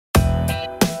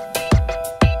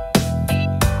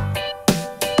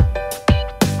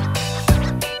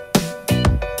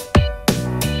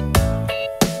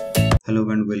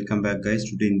and welcome back guys.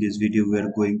 Today in this video we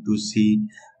are going to see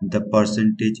the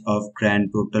percentage of grand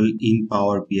total in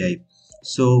Power BI.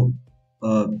 So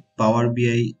Power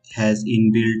BI has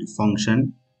inbuilt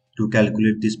function to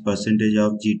calculate this percentage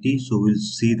of GT, so we'll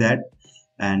see that.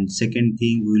 And second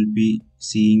thing, we'll be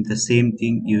seeing the same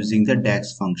thing using the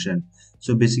DAX function.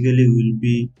 So basically we'll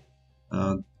be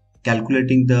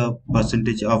calculating the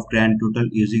percentage of grand total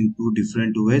using two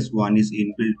different ways. One is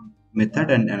inbuilt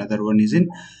method and another one is in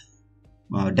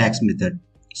DAX method.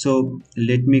 So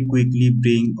let me quickly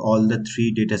bring all the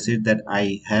three datasets that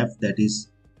I have, that is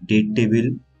date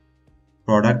table,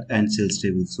 product and sales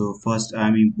table. So first I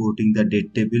am importing the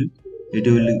date table. It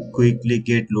will quickly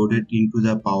get loaded into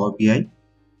the Power BI.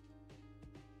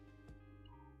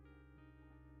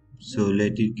 So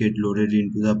let it get loaded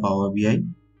into the Power BI.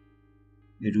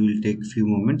 It will take a few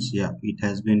moments. Yeah, it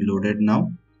has been loaded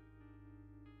now.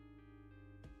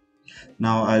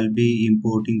 Now I'll be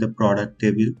importing the product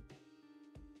table.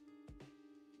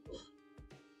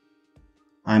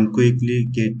 I'm quickly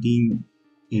getting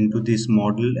into this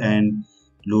model and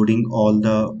loading all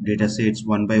the data sets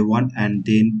one by one, and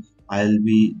then I'll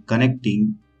be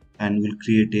connecting and will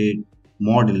create a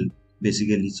model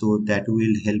basically, so that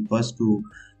will help us to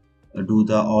do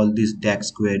all this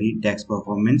DAX query, DAX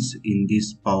performance in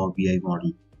this Power BI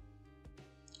model.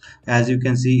 As you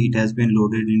can see, it has been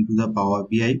loaded into the Power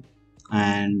BI.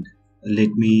 And let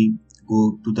me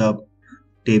go to the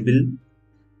table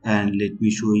and let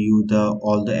me show you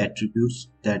all the attributes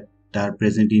that are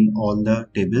present in all the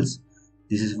tables.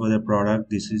 This is for the product,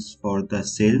 this is for the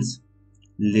sales.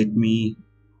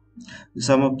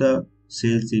 Some of the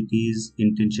sales, it is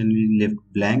intentionally left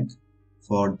blank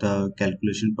for the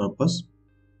calculation purpose.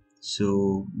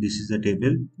 So this is the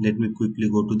table. Let me quickly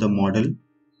go to the model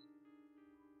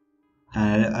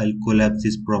and I'll collapse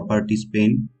this properties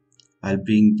pane. I'll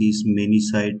bring this menu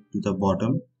side to the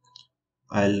bottom.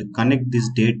 I'll connect this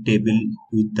date table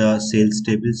with the sales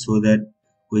table so that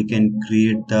we can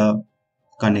create the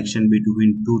connection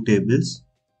between two tables.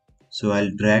 So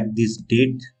I'll drag this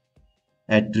date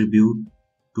attribute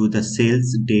to the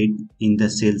sales date in the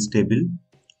sales table,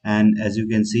 and as you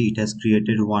can see, it has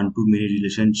created 1-to many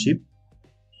relationship.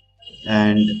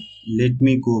 And let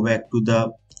me go back to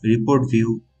the report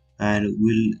view, and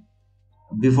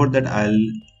before that I'll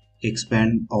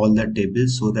expand all the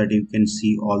tables so that you can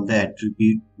see all the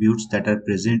attributes that are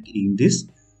present in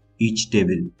each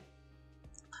table.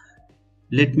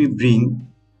 Let me bring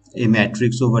a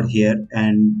matrix over here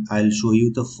and I'll show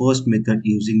you the first method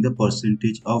using the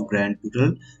percentage of grand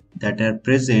total that are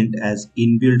present as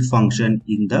inbuilt function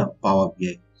in the Power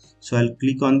BI. So I'll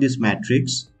click on this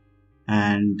matrix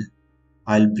and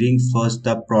I'll bring first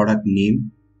the product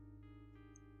name.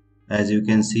 As you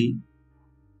can see,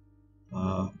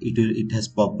 it has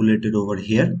populated over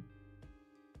here.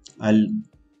 I'll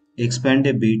expand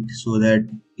a bit so that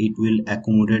it will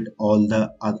accommodate all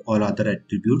other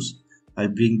attributes. I'll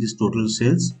bring this total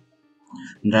sales.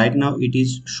 Right now it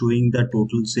is showing the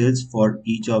total sales for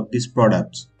each of these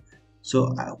products.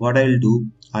 So what I'll do,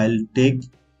 I'll take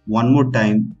one more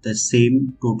time the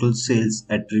same total sales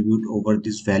attribute over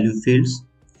these value fields,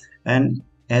 and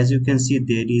as you can see,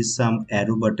 there is some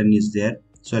arrow button is there.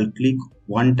 So I'll click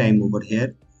one time over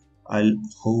here. I'll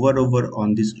hover over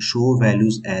on this show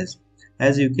values as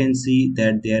you can see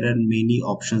that there are many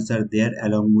options are there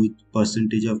along with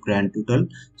percentage of grand total.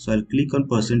 So I'll click on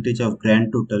percentage of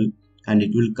grand total and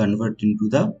it will convert into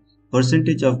the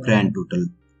percentage of grand total.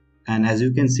 And as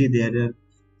you can see, there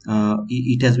are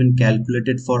it has been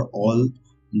calculated for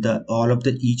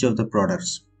each of the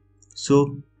products.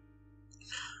 So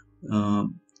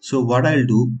what I'll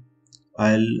do,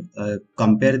 I'll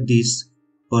compare this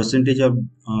percentage of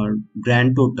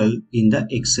grand total in the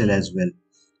Excel as well.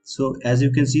 So as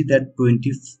you can see that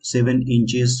 27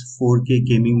 inches 4K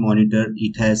gaming monitor,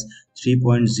 it has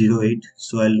 3.08.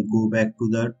 So I'll go back to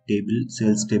the table,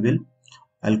 sales table.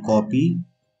 I'll copy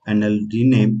and I'll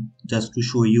rename just to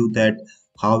show you that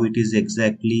how it is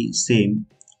exactly same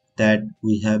that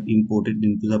we have imported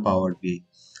into the Power BI.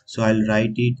 So I'll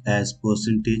write it as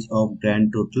percentage of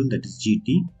grand total, that is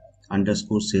GT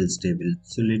underscore sales table.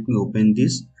 So let me open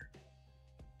this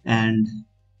and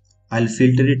I'll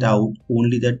filter it out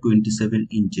only the 27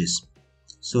 inches.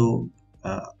 So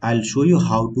I'll show you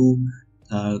how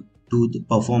to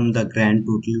perform the grand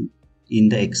total in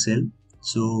the Excel.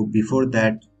 So before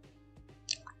that,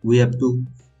 we have to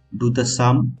do the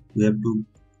sum, we have to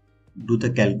do the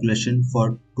calculation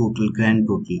for grand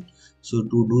total. So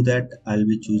to do that, I'll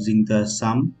be choosing the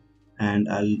sum and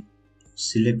I'll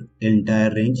select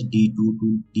entire range D2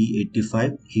 to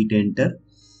D85, hit enter,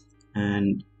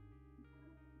 and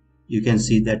you can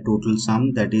see that total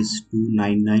sum, that is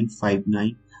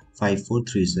 299595437.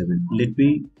 Let me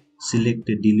select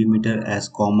a delimiter as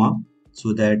comma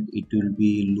so that it will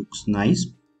be looks nice.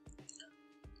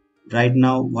 Right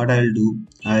now what I'll do,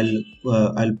 I'll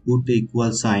put the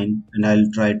equal sign and I'll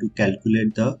try to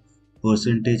calculate the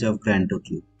percentage of grand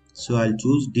total. So I'll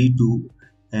choose D2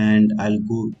 and I'll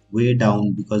go way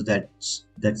down because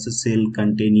that's a cell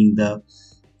containing the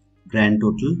grand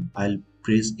total. I'll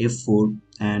press F4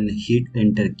 and hit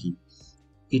enter key.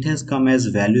 It has come as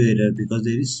value error because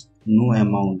there is no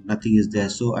amount, nothing is there.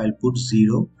 So I'll put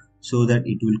 0 so that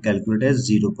it will calculate as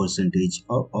 0%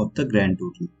 of the grand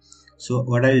total. So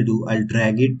what I'll do, I'll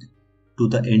drag it to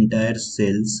the entire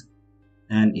cells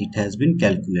and it has been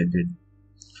calculated.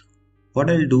 What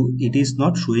I'll do, it is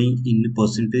not showing in a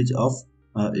percentage of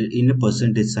in a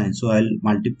percentage sign, so I'll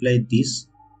multiply this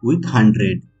with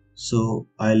 100. So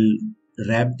I'll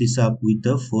wrap this up with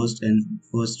the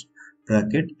first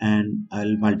bracket and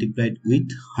I'll multiply it with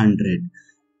 100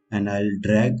 and I'll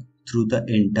drag through the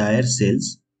entire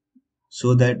cells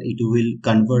so that it will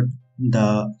convert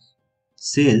the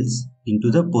cells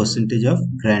into the percentage of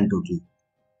grand total.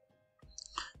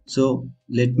 So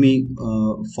let me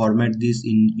format this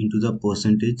into the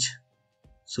percentage.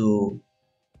 So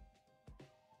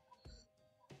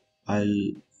as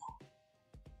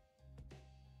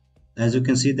you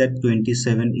can see that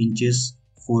 27 inches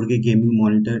 4K gaming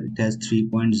monitor, it has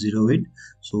 3.08.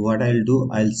 so what I'll do,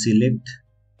 I'll select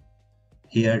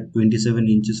here 27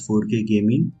 inches 4K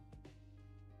gaming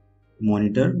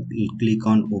monitor, click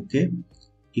on OK.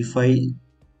 If I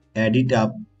add it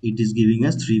up, it is giving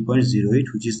us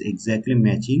 3.08, which is exactly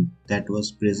matching that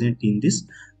was present in this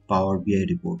Power BI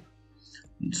report.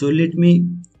 So let me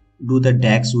do the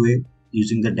DAX way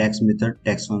using the DAX method,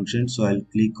 DAX function. So I'll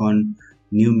click on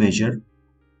new measure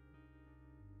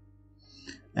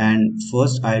and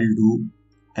first I'll do,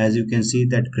 as you can see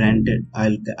that granted,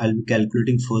 I'll be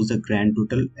calculating first the grand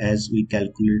total as we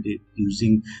calculated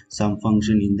using some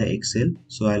function in the Excel.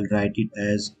 So I'll write it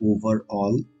as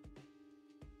overall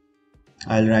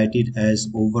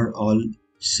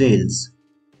sales,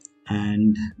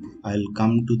 and I'll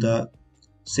come to the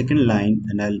second line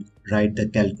and I'll write the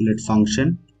calculate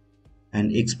function,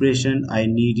 and expression I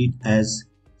need it as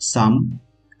sum,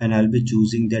 and I'll be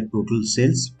choosing the total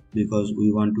sales because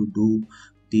we want to do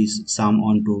this sum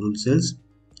on total sales.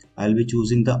 I'll be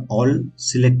choosing the all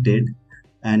selected,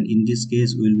 and in this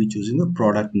case we'll be choosing the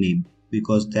product name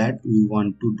because that we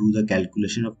want to do the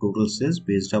calculation of total sales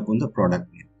based upon the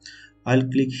product name. I'll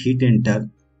click hit enter,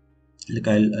 like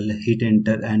I'll hit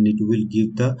enter and it will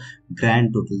give the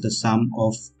grand total, the sum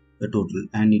of the total,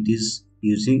 and it is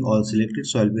using all selected.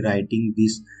 So I'll be writing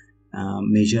this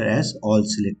measure as all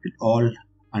selected, all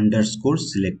underscore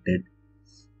selected,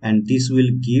 and this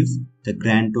will give the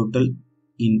grand total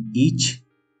in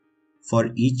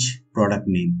for each product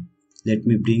name. Let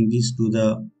me bring this to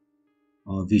the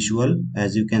visual.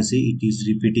 As you can see, it is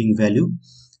repeating value.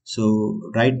 So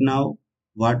right now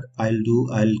what I'll do,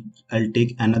 I'll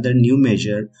take another new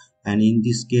measure, and in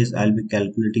this case I'll be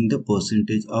calculating the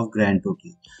percentage of grand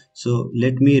total. So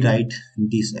let me write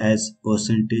this as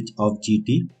percentage of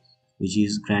GT, which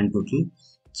is grand total.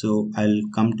 So I'll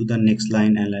come to the next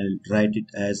line and I'll write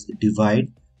it as divide.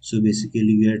 So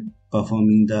basically we are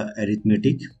performing the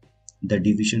arithmetic, the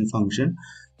division function.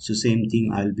 So same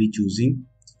thing, I'll be choosing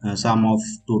sum of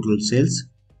total sales,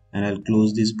 and I'll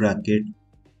close this bracket.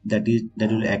 That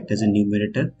will act as a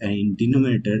numerator, and in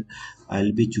denominator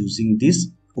I'll be choosing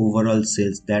this overall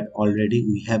sales that already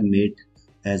we have made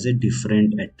as a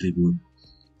different attribute.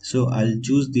 So I'll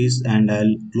choose this and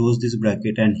I'll close this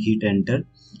bracket and hit enter,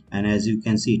 and as you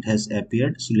can see it has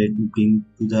appeared. So let me bring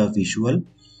to the visual,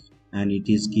 and it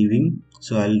is giving.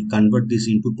 So I'll convert this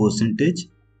into percentage,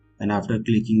 and after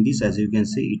clicking this, as you can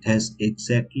see, it has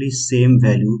exactly same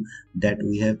value that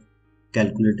we have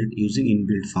calculated using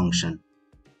inbuilt function.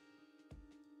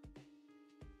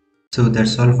 So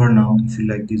that's all for now. If you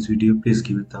like this video, please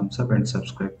give a thumbs up and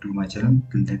subscribe to my channel.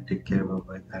 Till then, take care, bye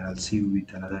bye, and I'll see you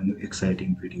with another new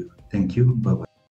exciting video. Thank you, bye bye.